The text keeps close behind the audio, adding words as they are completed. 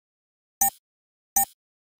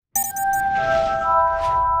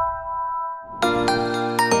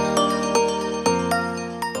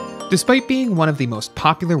Despite being one of the most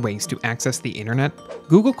popular ways to access the internet,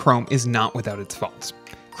 Google Chrome is not without its faults.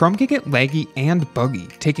 Chrome can get laggy and buggy,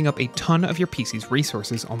 taking up a ton of your PC's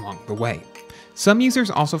resources along the way. Some users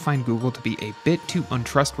also find Google to be a bit too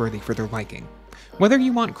untrustworthy for their liking. Whether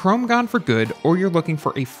you want Chrome gone for good or you're looking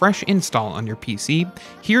for a fresh install on your PC,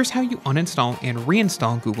 here's how you uninstall and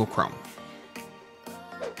reinstall Google Chrome.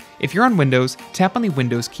 If you're on Windows, tap on the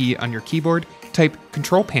Windows key on your keyboard, type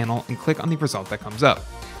Control Panel, and click on the result that comes up.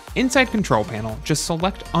 Inside Control Panel, just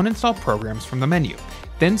select Uninstall Programs from the menu,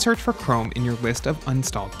 then search for Chrome in your list of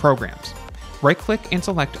uninstalled programs. Right-click and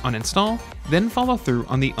select Uninstall, then follow through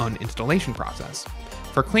on the uninstallation process.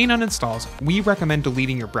 For clean uninstalls, we recommend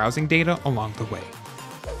deleting your browsing data along the way.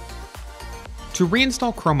 To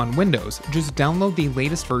reinstall Chrome on Windows, just download the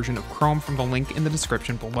latest version of Chrome from the link in the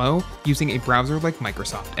description below using a browser like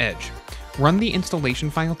Microsoft Edge. Run the installation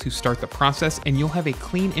file to start the process and you'll have a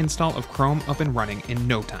clean install of Chrome up and running in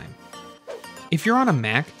no time. If you're on a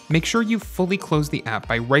Mac, make sure you fully close the app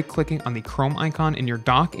by right-clicking on the Chrome icon in your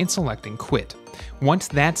dock and selecting Quit. Once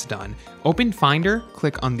that's done, open Finder,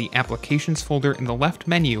 click on the Applications folder in the left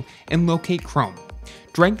menu, and locate Chrome.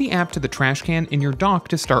 Drag the app to the trash can in your dock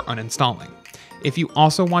to start uninstalling. If you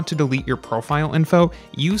also want to delete your profile info,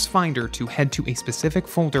 use Finder to head to a specific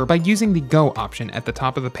folder by using the Go option at the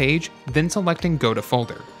top of the page, then selecting Go to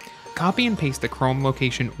Folder. Copy and paste the Chrome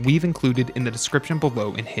location we've included in the description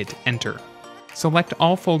below and hit Enter. Select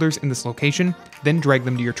all folders in this location, then drag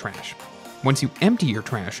them to your trash. Once you empty your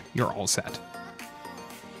trash, you're all set.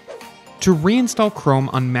 To reinstall Chrome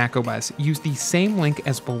on macOS, use the same link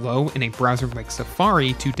as below in a browser like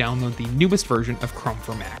Safari to download the newest version of Chrome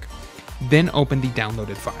for Mac. Then open the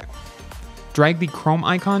downloaded file. Drag the Chrome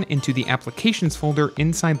icon into the Applications folder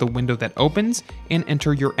inside the window that opens, and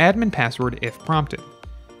enter your admin password if prompted.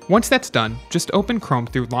 Once that's done, just open Chrome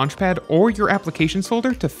through Launchpad or your Applications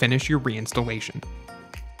folder to finish your reinstallation.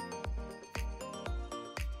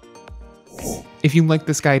 If you like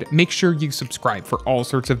this guide, make sure you subscribe for all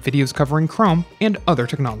sorts of videos covering Chrome and other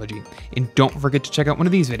technology. And don't forget to check out one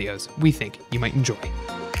of these videos we think you might enjoy.